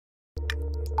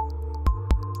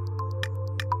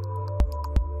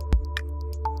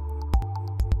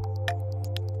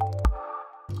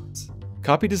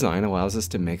Copy design allows us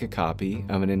to make a copy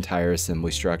of an entire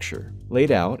assembly structure. Laid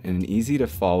out in an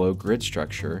easy-to-follow grid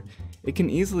structure, it can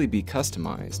easily be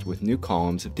customized with new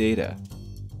columns of data.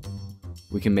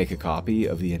 We can make a copy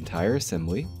of the entire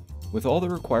assembly with all the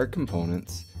required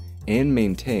components and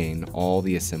maintain all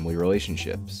the assembly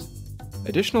relationships.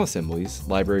 Additional assemblies,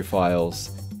 library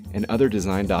files, and other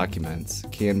design documents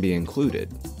can be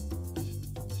included.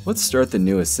 Let's start the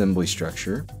new assembly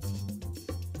structure.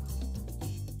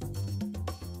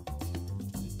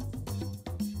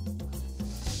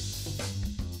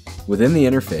 Within the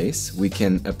interface, we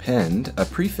can append a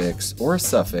prefix or a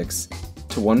suffix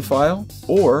to one file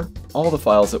or all the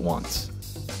files at once.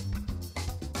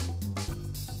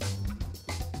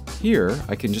 Here,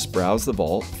 I can just browse the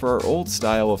vault for our old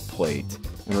style of plate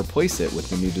and replace it with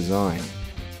the new design.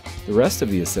 The rest of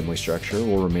the assembly structure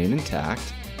will remain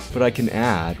intact, but I can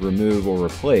add, remove, or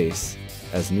replace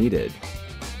as needed.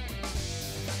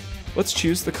 Let's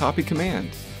choose the copy command.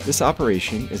 This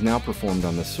operation is now performed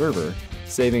on the server,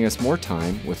 saving us more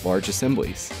time with large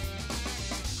assemblies.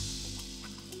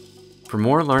 For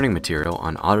more learning material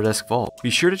on Autodesk Vault, be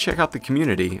sure to check out the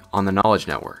community on the Knowledge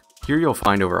Network. Here you'll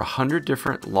find over 100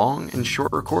 different long and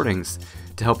short recordings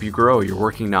to help you grow your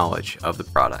working knowledge of the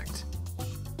product.